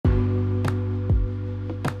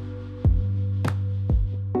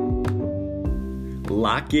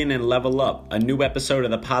Lock in and level up. A new episode of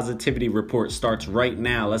the Positivity Report starts right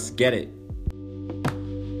now. Let's get it.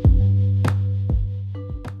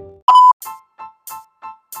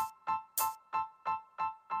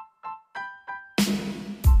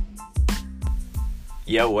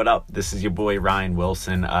 Yo, what up? This is your boy Ryan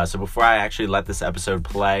Wilson. So before I actually let this episode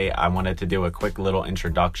play, I wanted to do a quick little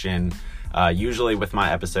introduction. Usually with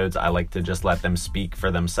my episodes, I like to just let them speak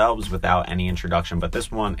for themselves without any introduction. But this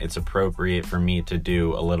one, it's appropriate for me to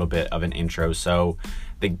do a little bit of an intro. So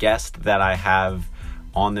the guest that I have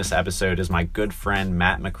on this episode is my good friend,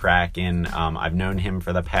 Matt McCracken. I've known him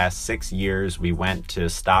for the past 6 years. We went to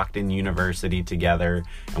Stockton University together,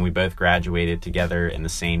 and we both graduated together in the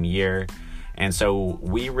same year. And so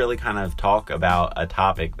we really kind of talk about a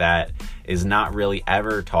topic that is not really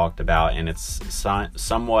ever talked about, and it's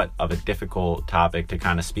somewhat of a difficult topic to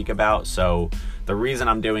kind of speak about. So the reason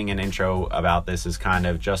I'm doing an intro about this is kind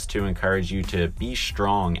of just to encourage you to be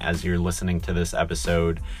strong as you're listening to this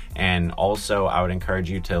episode. And also I would encourage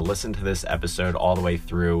you to listen to this episode all the way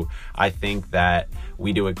through. I think that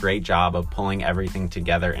we do a great job of pulling everything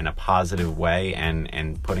together in a positive way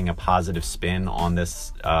and putting a positive spin on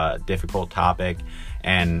this difficult topic.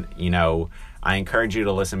 And, you know, I encourage you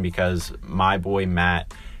to listen because my boy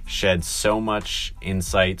Matt shed so much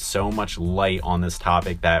insight, so much light on this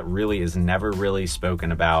topic that really is never really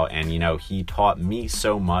spoken about. And, you know, he taught me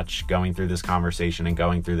so much going through this conversation and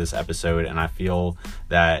going through this episode. And I feel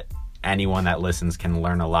that anyone that listens can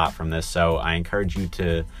learn a lot from this. So I encourage you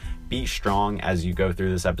to be strong as you go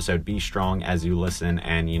through this episode, be strong as you listen,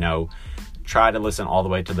 and, you know, try to listen all the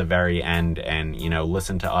way to the very end and, you know,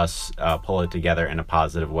 listen to us pull it together in a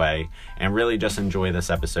positive way and really just enjoy this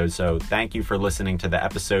episode. So thank you for listening to the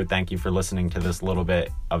episode. Thank you for listening to this little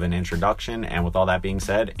bit of an introduction. And with all that being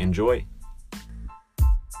said, enjoy.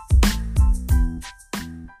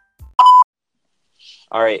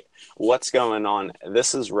 All right. What's going on?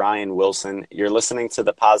 This is Ryan Wilson. You're listening to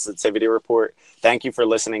the Positivity Report. Thank you for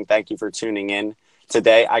listening. Thank you for tuning in.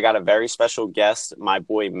 Today, I got a very special guest, my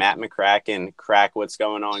boy, Matt McCracken. Crack, what's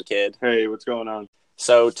going on, kid? Hey, what's going on?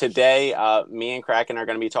 So today, me and Kraken are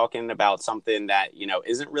going to be talking about something that, you know,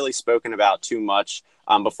 isn't really spoken about too much.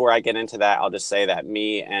 Before I get into that, I'll just say that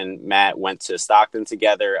me and Matt went to Stockton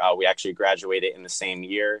together. We actually graduated in the same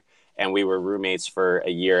year, and we were roommates for a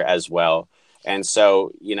year as well. And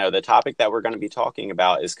so, you know, the topic that we're going to be talking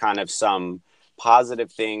about is kind of some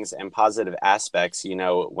positive things and positive aspects, you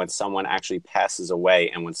know, when someone actually passes away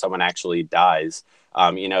and when someone actually dies.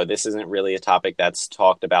 You know, this isn't really a topic that's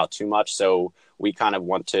talked about too much. So we kind of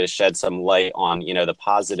want to shed some light on, you know, the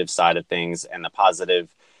positive side of things and the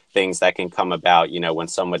positive things that can come about, you know, when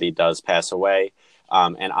somebody does pass away.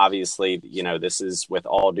 And obviously, you know, this is with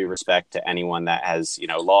all due respect to anyone that has, you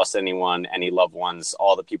know, lost anyone, any loved ones,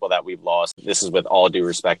 all the people that we've lost. This is with all due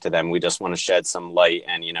respect to them. We just want to shed some light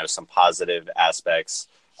and, you know, some positive aspects,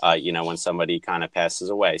 you know, when somebody kind of passes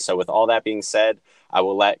away. So with all that being said, I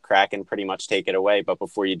will let Kraken pretty much take it away. But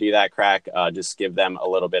before you do that, Crack, just give them a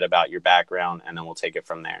little bit about your background and then we'll take it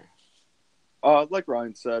from there. Like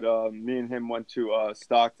Ryan said, me and him went to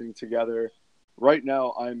Stockton together. Right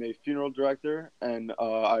now, I'm a funeral director, and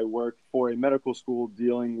I work for a medical school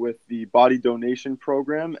dealing with the body donation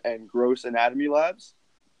program and gross anatomy labs.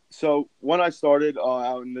 So when I started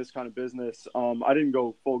out in this kind of business, I didn't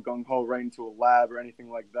go full gung-ho right into a lab or anything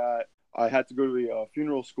like that. I had to go to the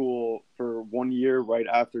funeral school for 1 year right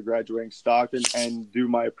after graduating Stockton and do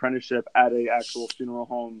my apprenticeship at a actual funeral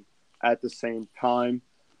home at the same time.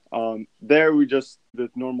 There, we just the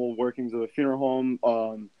normal workings of a funeral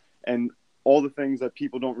home and all the things that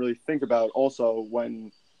people don't really think about also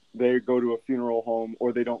when they go to a funeral home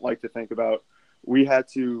or they don't like to think about. We had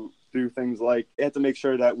to do things like, we had to make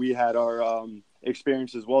sure that we had our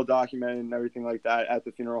experiences well documented and everything like that at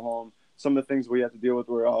the funeral home. Some of the things we had to deal with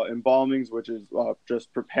were embalmings, which is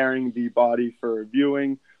just preparing the body for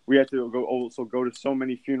viewing. We had to also go to so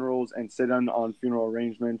many funerals and sit in on funeral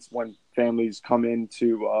arrangements when families come in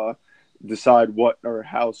to decide what or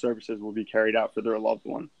how services will be carried out for their loved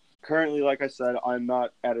one. Currently, like I said, I'm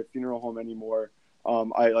not at a funeral home anymore.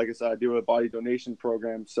 Like I said, I do a body donation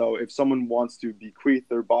program. So if someone wants to bequeath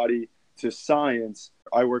their body to science,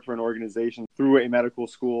 I work for an organization through a medical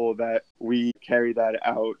school that we carry that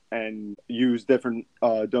out and use different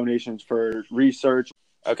donations for research.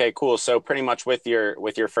 Okay, cool. So pretty much with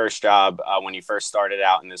your first job, when you first started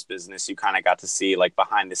out in this business, you kind of got to see like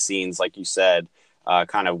behind the scenes, like you said,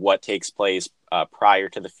 kind of what takes place prior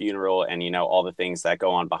to the funeral and, you know, all the things that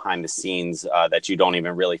go on behind the scenes that you don't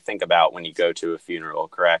even really think about when you go to a funeral,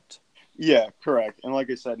 correct? Yeah, correct. And like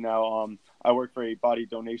I said, now I work for a body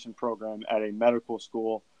donation program at a medical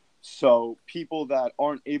school. So people that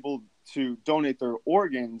aren't able to donate their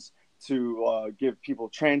organs to give people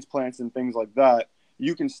transplants and things like that,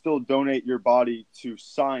 you can still donate your body to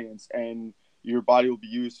science, and your body will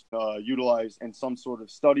be utilized in some sort of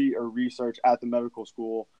study or research at the medical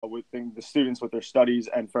school with the students with their studies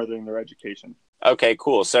and furthering their education. Okay,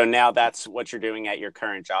 cool. So now that's what you're doing at your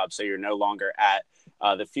current job. So you're no longer at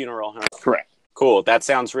the funeral home. Correct. Cool. That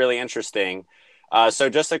sounds really interesting. So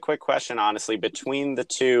just a quick question, honestly, between the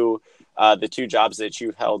two jobs that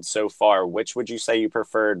you've held so far, which would you say you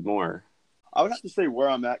preferred more? I would have to say where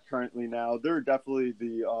I'm at currently now. There are definitely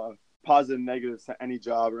the positive and negatives to any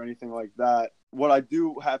job or anything like that. What I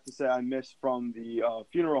do have to say I miss from the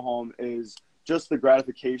funeral home is just the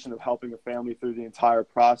gratification of helping a family through the entire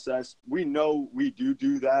process. We know we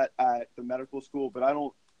do that at the medical school, but I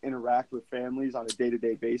don't interact with families on a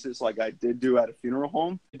day-to-day basis like I did do at a funeral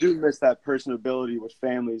home. I do miss that personability with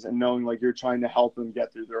families and knowing like you're trying to help them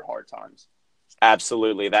get through their hard times.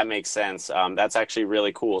 Absolutely. That makes sense. That's actually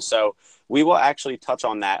really cool. So we will actually touch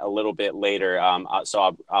on that a little bit later.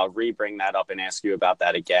 So I'll re-bring that up and ask you about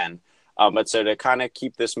that again. But so to kind of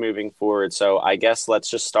keep this moving forward, so I guess let's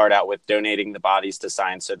just start out with donating the bodies to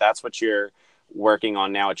science. So that's what you're working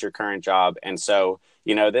on now at your current job. And so,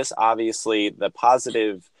 this obviously the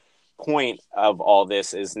positive point of all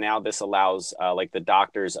this is now this allows like the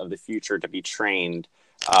doctors of the future to be trained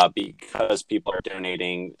because people are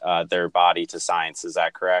donating their body to science. Is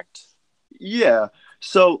that correct? Yeah.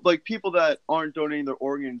 So like people that aren't donating their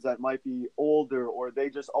organs that might be older, or they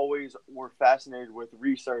just always were fascinated with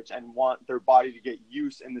research and want their body to get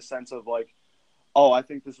use in the sense of like, oh, I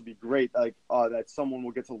think this would be great. Like that someone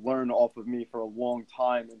will get to learn off of me for a long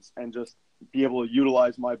time and just be able to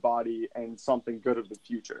utilize my body and something good of the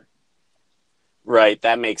future. Right.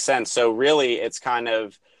 That makes sense. So really it's kind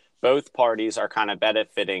of both parties are kind of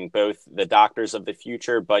benefiting, both the doctors of the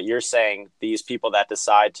future, but you're saying these people that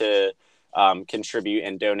decide to contribute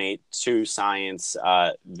and donate to science,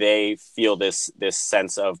 they feel this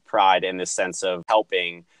sense of pride and this sense of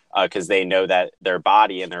helping because they know that their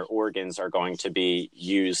body and their organs are going to be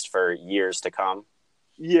used for years to come.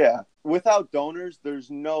 Yeah. Without donors, there's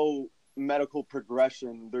no medical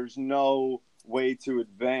progression. There's no way to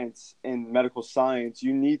advance in medical science.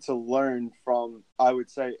 You need to learn from, I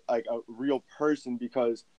would say, like a real person,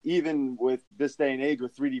 because even with this day and age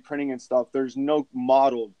with 3D printing and stuff, there's no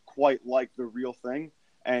model quite like the real thing.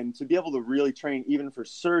 And to be able to really train even for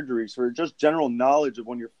surgeries, for just general knowledge of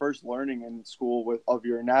when you're first learning in school of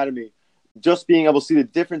your anatomy, just being able to see the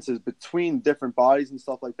differences between different bodies and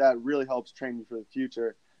stuff like that really helps train you for the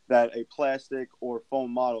future that a plastic or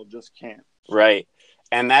foam model just can't. Right.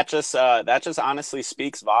 And that just honestly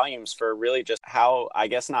speaks volumes for really just how, I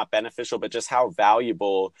guess not beneficial, but just how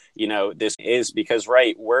valuable, this is, because,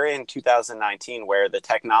 right, we're in 2019 where the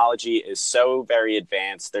technology is so very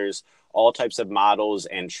advanced. There's all types of models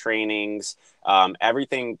and trainings,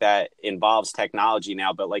 everything that involves technology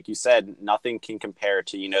now. But like you said, nothing can compare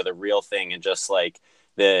to, the real thing, and just like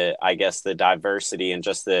the diversity and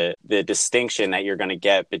just the distinction that you're going to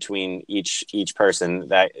get between each person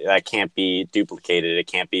that can't be duplicated. It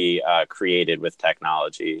can't be created with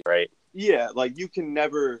technology, right? Yeah, like you can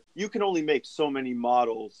only make so many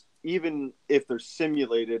models, even if they're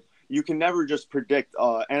simulated. You can never just predict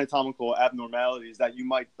anatomical abnormalities that you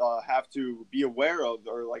might have to be aware of,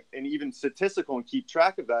 or and even statistical, and keep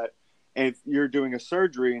track of that. And if you're doing a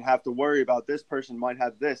surgery and have to worry about this person might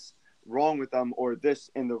have this wrong with them or this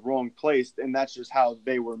in the wrong place, and that's just how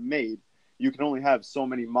they were made. You can only have so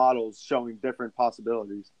many models showing different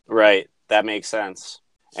possibilities. Right. That makes sense.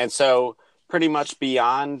 And so pretty much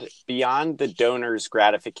beyond the donor's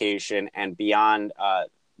gratification and beyond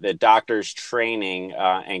the doctor's training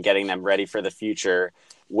and getting them ready for the future,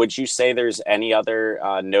 would you say there's any other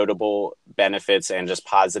notable benefits and just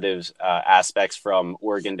positive aspects from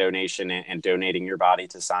organ donation and donating your body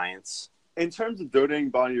to science? In terms of donating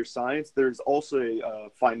body or science, there's also a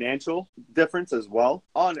financial difference as well.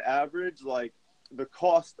 On average, like the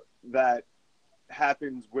cost that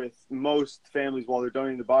happens with most families while they're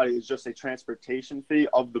donating the body is just a transportation fee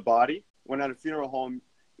of the body. When at a funeral home,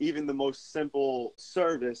 even the most simple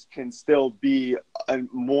service can still be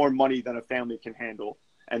more money than a family can handle.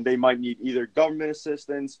 And they might need either government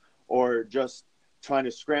assistance or just trying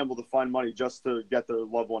to scramble to find money just to get their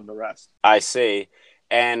loved one to rest. I see.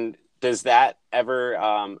 And does that ever,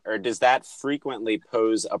 or does that frequently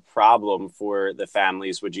pose a problem for the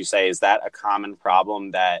families, would you say? Is that a common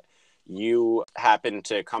problem that you happen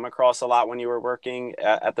to come across a lot when you were working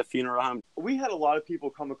at the funeral home? We had a lot of people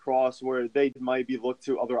come across where they might be looked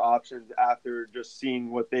to other options after just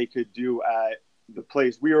seeing what they could do at the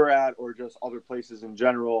place we were at or just other places in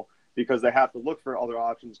general, because they have to look for other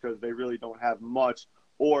options because they really don't have much,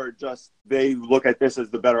 or just they look at this as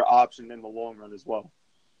the better option in the long run as well.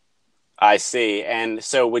 I see. And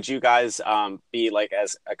so would you guys be like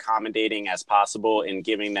as accommodating as possible in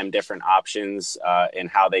giving them different options in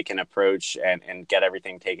how they can approach and get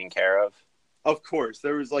everything taken care of? Of course,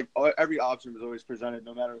 there was like every option was always presented,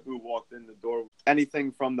 no matter who walked in the door.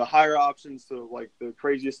 Anything from the higher options to like the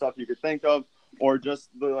craziest stuff you could think of, or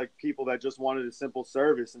just the like people that just wanted a simple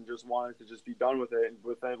service and just wanted to just be done with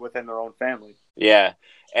it within their own family. Yeah.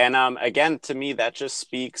 And again, to me, that just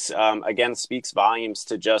speaks volumes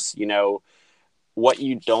to just, what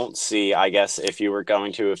you don't see, I guess, if you were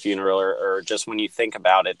going to a funeral or just when you think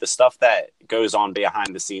about it, the stuff that goes on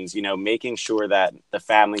behind the scenes, making sure that the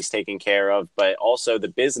family's taken care of, but also the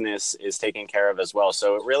business is taken care of as well.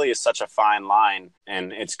 So it really is such a fine line.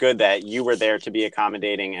 And it's good that you were there to be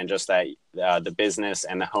accommodating, and just that the business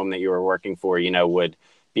and the home that you were working for, would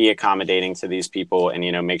be accommodating to these people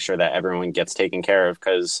and, make sure that everyone gets taken care of.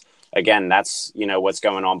 Because again, that's, what's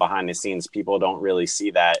going on behind the scenes. People don't really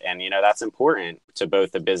see that. And, that's important to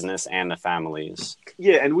both the business and the families.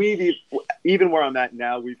 Yeah. And even where I'm at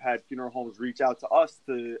now, we've had funeral homes reach out to us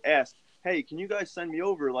to ask, hey, can you guys send me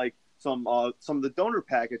over like some of the donor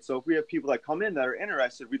packets? So if we have people that come in that are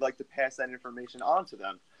interested, we'd like to pass that information on to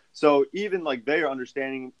them. So even like they are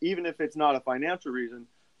understanding, even if it's not a financial reason,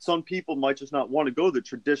 some people might just not want to go the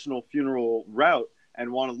traditional funeral route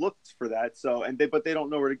and want to look for that. So, but they don't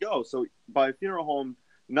know where to go. So by a funeral home,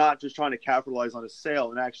 not just trying to capitalize on a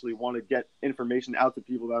sale and actually want to get information out to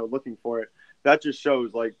people that are looking for it, that just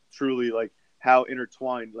shows like truly like how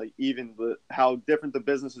intertwined, like even how different the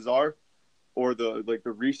businesses are, or the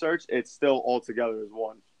research, it's still all together as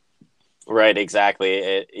one. Right,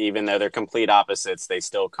 exactly. Even though they're complete opposites, they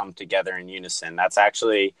still come together in unison. That's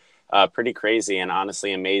actually pretty crazy and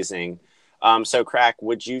honestly amazing. So, Crack,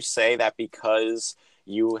 would you say that because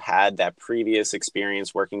you had that previous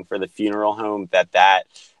experience working for the funeral home, that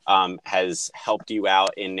has helped you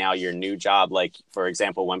out in now your new job? Like, for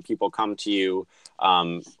example, when people come to you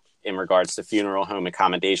in regards to funeral home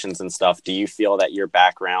accommodations and stuff, do you feel that your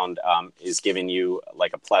background is giving you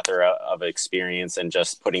like a plethora of experience and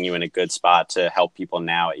just putting you in a good spot to help people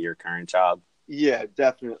now at your current job? Yeah,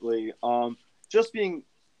 definitely. Just being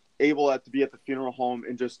able to be at the funeral home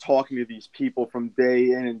and just talking to these people from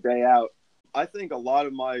day in and day out. I think a lot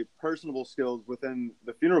of my personable skills within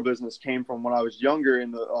the funeral business came from when I was younger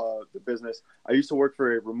in the business. I used to work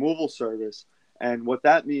for a removal service. And what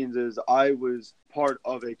that means is I was part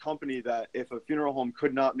of a company that if a funeral home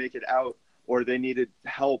could not make it out, or they needed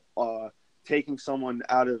help taking someone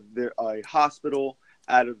out of their hospital,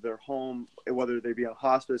 out of their home, whether they be on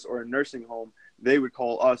hospice or a nursing home, they would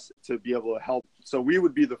call us to be able to help. So we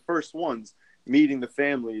would be the first ones meeting the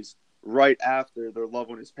families right after their loved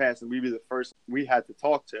one is passed, and we'd be the first we had to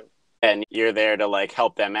talk to. And you're there to like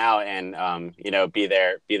help them out and be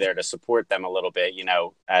there to support them a little bit,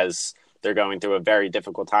 as they're going through a very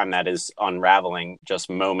difficult time that is unraveling just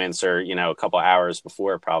moments or a couple hours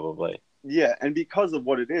before probably. Yeah, and because of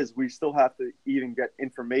what it is, we still have to even get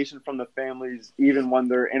information from the families, even when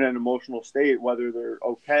they're in an emotional state, whether they're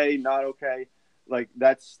okay, not okay. Like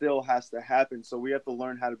that still has to happen. So we have to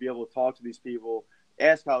learn how to be able to talk to these people,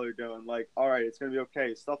 ask how they're doing, like, all right, it's gonna be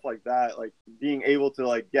okay, stuff like that. Like being able to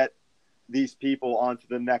like get these people onto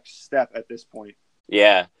the next step at this point.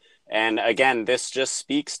 Yeah. And again, this just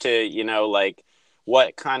speaks to, like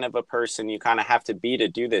what kind of a person you kind of have to be to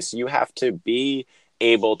do this. You have to be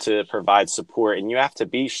able to provide support, and you have to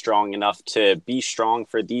be strong enough to be strong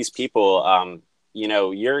for these people.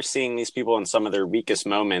 You're seeing these people in some of their weakest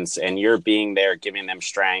moments, and you're being there, giving them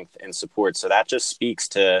strength and support. So that just speaks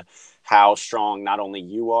to how strong not only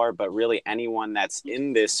you are, but really anyone that's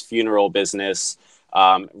in this funeral business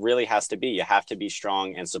really has to be. You have to be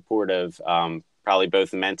strong and supportive, probably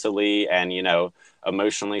both mentally and,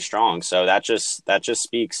 emotionally strong. So that just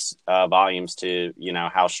speaks volumes to,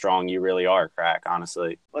 how strong you really are, Crack,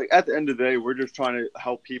 honestly. Like at the end of the day, we're just trying to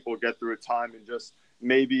help people get through a time and just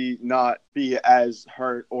maybe not be as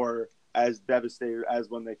hurt or as devastated as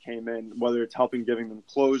when they came in, whether it's helping giving them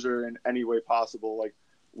closure in any way possible. Like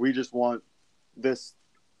we just want this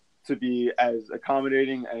to be as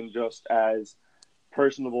accommodating and just as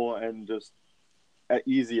personable and just as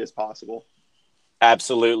easy as possible.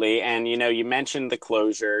 Absolutely. And, you mentioned the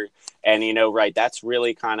closure and, right, that's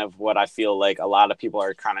really kind of what I feel like a lot of people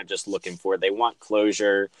are kind of just looking for. They want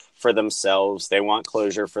closure for themselves. They want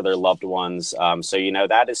closure for their loved ones. So,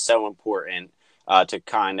 that is so important to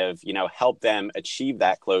kind of, help them achieve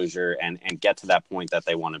that closure and get to that point that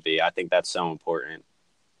they want to be. I think that's so important.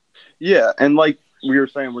 Yeah, and like we were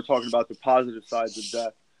saying, we're talking about the positive sides of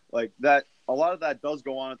death. Like that, a lot of that does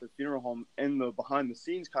go on at the funeral home and the behind the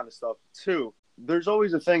scenes kind of stuff too. There's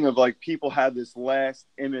always a thing of like people have this last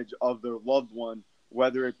image of their loved one,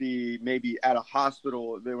 whether it be maybe at a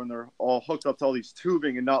hospital when they're all hooked up to all these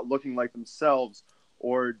tubing and not looking like themselves,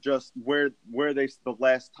 or just where they the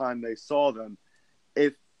last time they saw them.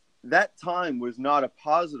 If that time was not a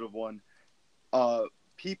positive one,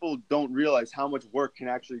 people don't realize how much work can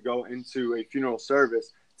actually go into a funeral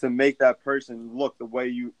service to make that person look the way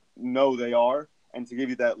you know they are and to give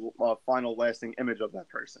you that final lasting image of that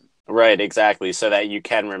person. Right, exactly. So that you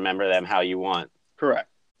can remember them how you want. Correct.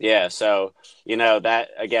 Yeah. So, that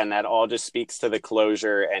again, that all just speaks to the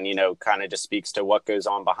closure and, kind of just speaks to what goes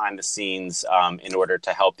on behind the scenes in order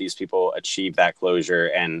to help these people achieve that closure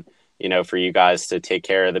and, for you guys to take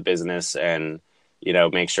care of the business and,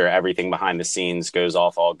 make sure everything behind the scenes goes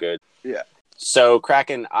off all good. Yeah. So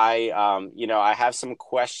Kraken, I have some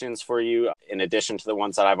questions for you in addition to the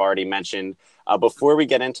ones that I've already mentioned. Before we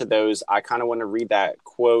get into those, I kind of want to read that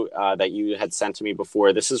quote that you had sent to me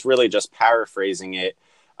before. This is really just paraphrasing it.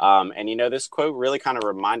 And this quote really kind of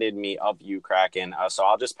reminded me of you, Kraken. So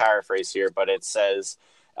I'll just paraphrase here, but it says,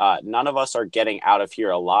 none of us are getting out of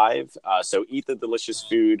here alive. So eat the delicious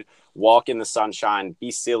food, walk in the sunshine,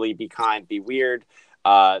 be silly, be kind, be weird.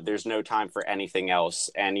 There's no time for anything else.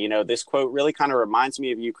 And, this quote really kind of reminds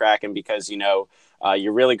me of you, Kraken, because,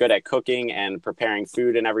 you're really good at cooking and preparing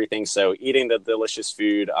food and everything. So eating the delicious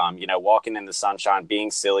food, walking in the sunshine, being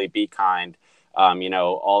silly, be kind,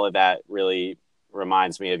 all of that really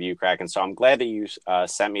reminds me of you, Kraken. So I'm glad that you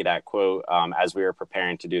sent me that quote as we were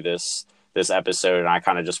preparing to do this episode. And I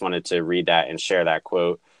kind of just wanted to read that and share that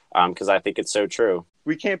quote because I think it's so true.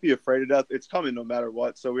 We can't be afraid of death. It's coming no matter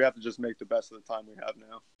what. So we have to just make the best of the time we have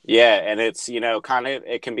now. Yeah. And it's, kind of,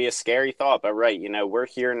 it can be a scary thought, but right, we're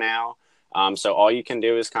here now. So all you can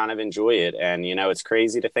do is kind of enjoy it. And, it's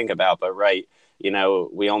crazy to think about, but right,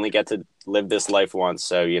 we only get to live this life once.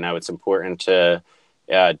 So, it's important to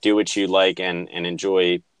do what you like and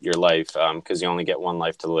enjoy your life because you only get one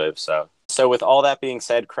life to live. So with all that being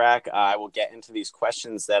said, Crack, I will get into these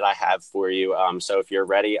questions that I have for you. So if you're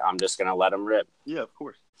ready, I'm just going to let them rip. Yeah, of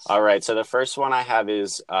course. All right. So the first one I have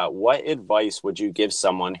is, what advice would you give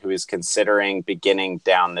someone who is considering beginning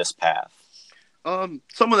down this path?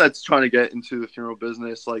 Someone that's trying to get into the funeral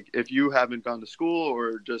business, like if you haven't gone to school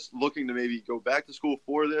or just looking to maybe go back to school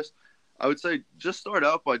for this, I would say just start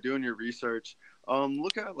out by doing your research.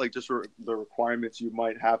 Look at like just the requirements you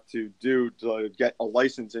might have to do to get a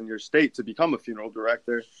license in your state to become a funeral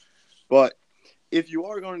director. But if you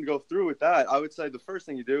are going to go through with that, I would say the first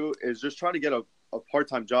thing you do is just try to get a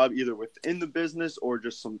part-time job either within the business or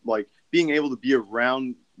just some like being able to be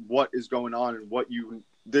around what is going on and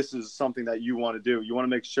this is something that you want to do. You want to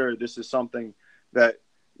make sure this is something that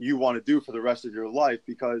you want to do for the rest of your life,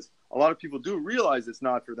 because a lot of people do realize it's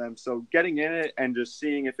not for them. So getting in it and just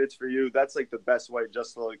seeing if it's for you, that's like the best way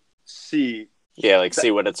just to like see. Yeah, like see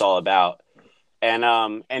what it's all about. And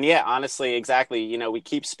yeah, honestly, exactly. We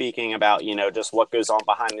keep speaking about, just what goes on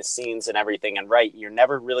behind the scenes and everything. And right, you're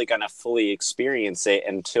never really going to fully experience it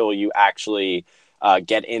until you actually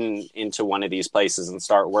get into one of these places and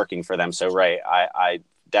start working for them. So, right, I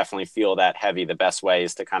definitely feel that heavy. The best way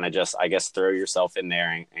is to kind of just, I guess, throw yourself in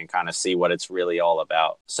there and kind of see what it's really all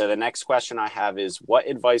about. So the next question I have is, what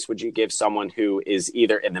advice would you give someone who is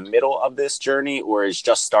either in the middle of this journey or is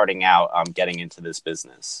just starting out getting into this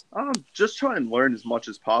business? Just try and learn as much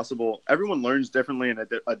as possible. Everyone learns differently in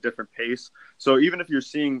a different pace. So even if you're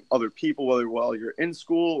seeing other people, whether while you're in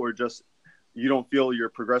school or just you don't feel you're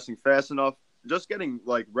progressing fast enough, just getting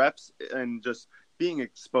like reps and just being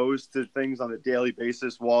exposed to things on a daily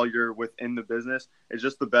basis while you're within the business is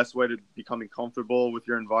just the best way to becoming comfortable with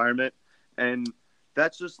your environment. And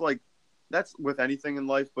that's just like, that's with anything in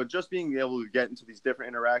life, but just being able to get into these different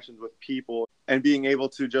interactions with people and being able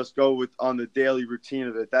to just go with on the daily routine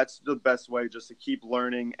of it. That's the best way just to keep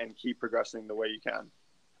learning and keep progressing the way you can.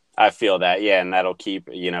 I feel that. Yeah. And that'll keep,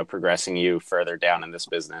 progressing you further down in this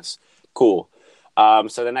business. Cool.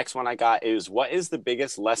 So the next one I got is, what is the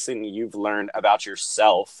biggest lesson you've learned about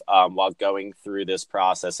yourself while going through this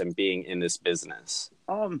process and being in this business?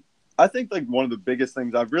 I think like one of the biggest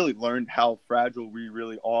things I've really learned how fragile we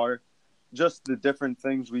really are. Just the different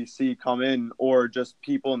things we see come in, or just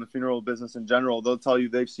people in the funeral business in general, they'll tell you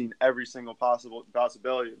they've seen every single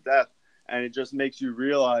possibility of death. And it just makes you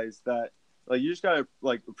realize that like, you just got to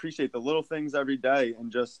like appreciate the little things every day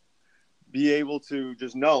and just be able to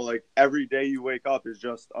just know like every day you wake up is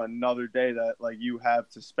just another day that like you have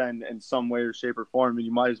to spend in some way or shape or form. And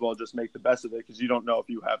you might as well just make the best of it because you don't know if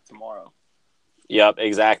you have tomorrow. Yep,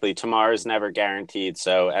 exactly. Tomorrow's never guaranteed,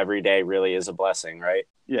 so every day really is a blessing, right?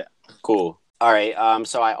 Yeah. Cool. All right.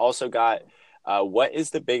 So I also got, what is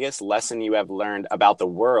the biggest lesson you have learned about the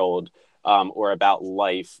world, or about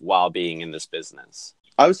life while being in this business?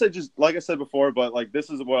 I would say, just like I said before, but like this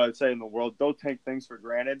is what I'd say in the world: don't take things for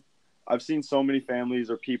granted. I've seen so many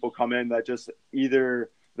families or people come in that just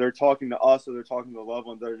either they're talking to us or they're talking to the loved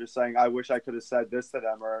ones. They're just saying, "I wish I could have said this to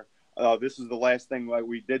them," or "This is the last thing like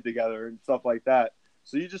we did together," and stuff like that.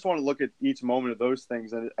 So you just want to look at each moment of those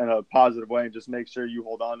things in a positive way and just make sure you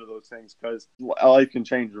hold on to those things, because life can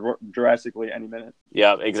change drastically any minute.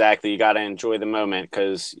 Yep, exactly. You got to enjoy the moment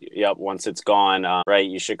because, yep, once it's gone, right,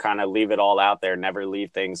 you should kind of leave it all out there, never leave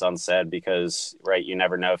things unsaid because, right, you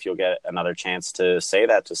never know if you'll get another chance to say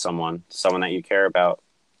that to someone that you care about.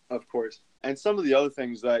 Of course. And some of the other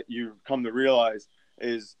things that you come to realize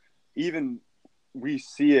is, even we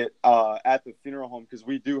see it at the funeral home, because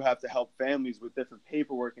we do have to help families with different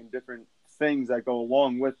paperwork and different things that go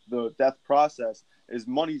along with the death process, is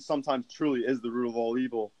money sometimes truly is the root of all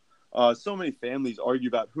evil. So many families argue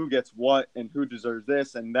about who gets what and who deserves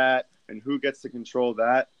this and that and who gets to control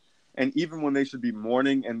that. And even when they should be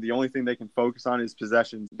mourning and the only thing they can focus on is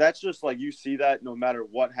possessions, that's just like, you see that no matter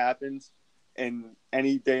what happens in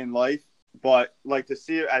any day in life. But like, to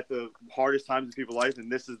see it at the hardest times in people's life, and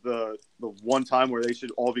this is the one time where they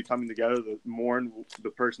should all be coming together to mourn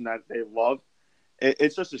the person that they love,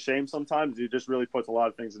 it's just a shame sometimes. It just really puts a lot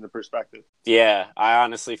of things into perspective. Yeah, I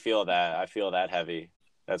honestly feel that. I feel that heavy.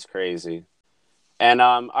 That's crazy. And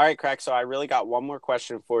all right, Crack. So I really got one more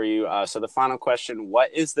question for you. So the final question: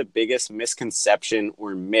 what is the biggest misconception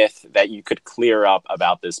or myth that you could clear up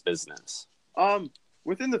about this business? Um,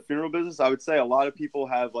 Within the funeral business, I would say a lot of people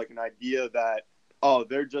have like an idea that, oh,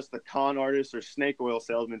 they're just a con artist or snake oil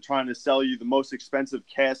salesman trying to sell you the most expensive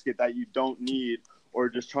casket that you don't need, or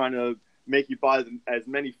just trying to make you buy as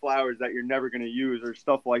many flowers that you're never going to use, or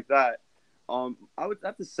stuff like that. I would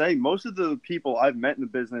have to say most of the people I've met in the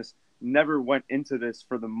business never went into this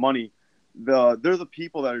for the money. They're the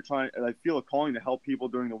people that are trying. I feel a calling to help people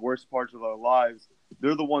during the worst parts of their lives.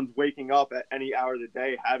 They're the ones waking up at any hour of the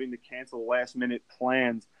day, having to cancel last minute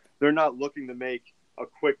plans. They're not looking to make a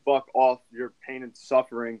quick buck off your pain and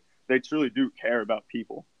suffering. They truly do care about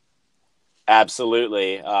people.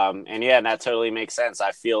 Absolutely. And yeah, that totally makes sense.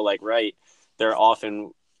 I feel like, right, there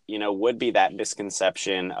often, would be that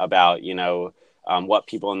misconception about, what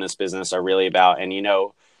people in this business are really about. And,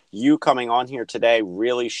 you coming on here today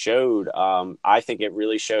really showed, I think it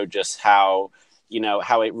really showed just how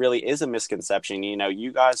it really is a misconception.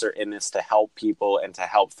 You guys are in this to help people and to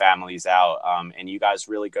help families out. And you guys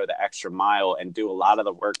really go the extra mile and do a lot of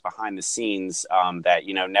the work behind the scenes, that,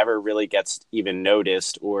 never really gets even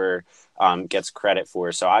noticed or gets credit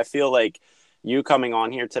for. So I feel like you coming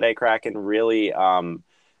on here today, Kraken, really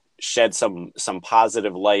shed some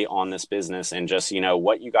positive light on this business and just,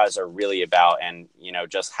 what you guys are really about and,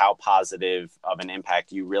 just how positive of an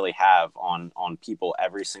impact you really have on people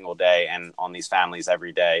every single day and on these families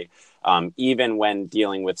every day. Even when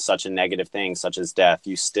dealing with such a negative thing, such as death,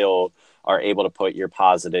 you still are able to put your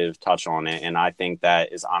positive touch on it. And I think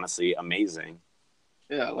that is honestly amazing.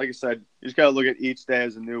 Yeah, like I said, you just got to look at each day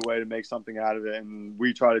as a new way to make something out of it. And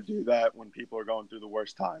we try to do that when people are going through the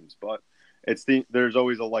worst times. But there's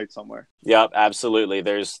always a light somewhere. Yep, absolutely.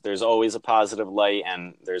 There's always a positive light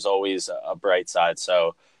and there's always a bright side.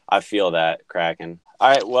 So I feel that, Kraken. All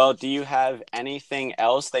right. Well, do you have anything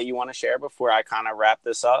else that you want to share before I kind of wrap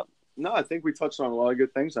this up? No, I think we touched on a lot of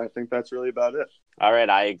good things. I think that's really about it. All right,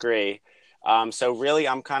 I agree. So really,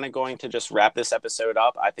 I'm kind of going to just wrap this episode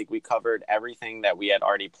up. I think we covered everything that we had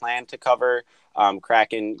already planned to cover.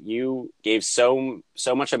 Kraken, you gave so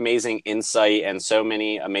much amazing insight and so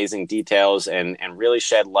many amazing details and really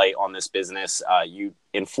shed light on this business. You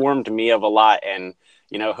informed me of a lot, and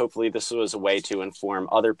hopefully this was a way to inform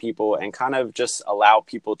other people and kind of just allow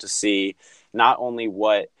people to see not only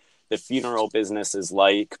what the funeral business is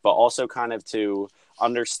like, but also kind of to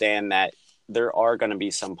understand that there are going to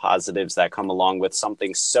be some positives that come along with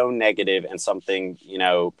something so negative and something,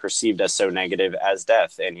 perceived as so negative as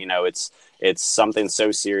death. And, it's something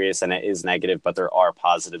so serious and it is negative, but there are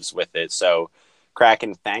positives with it. So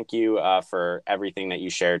Kraken, thank you for everything that you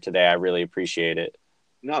shared today. I really appreciate it.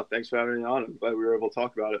 No, thanks for having me on. I'm glad we were able to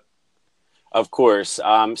talk about it. Of course.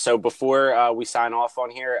 So before we sign off on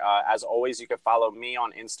here, as always, you can follow me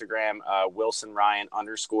on Instagram, Wilson Ryan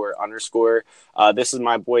 __. This is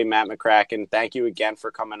my boy, Matt McCracken. Thank you again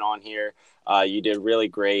for coming on here. You did really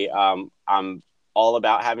great. I'm all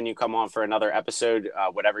about having you come on for another episode.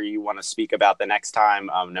 Whatever you want to speak about the next time,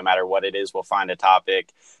 no matter what it is, we'll find a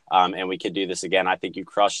topic, and we could do this again. I think you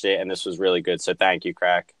crushed it, and this was really good. So thank you,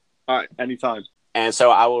 Crack. All right, anytime. And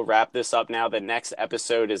so I will wrap this up now. The next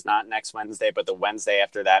episode is not next Wednesday, but the Wednesday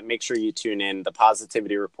after that. Make sure you tune in. The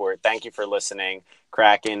Positivity Report. Thank you for listening.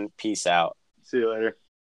 Kraken, peace out. See you later.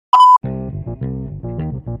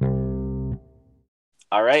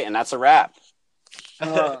 All right, and that's a wrap.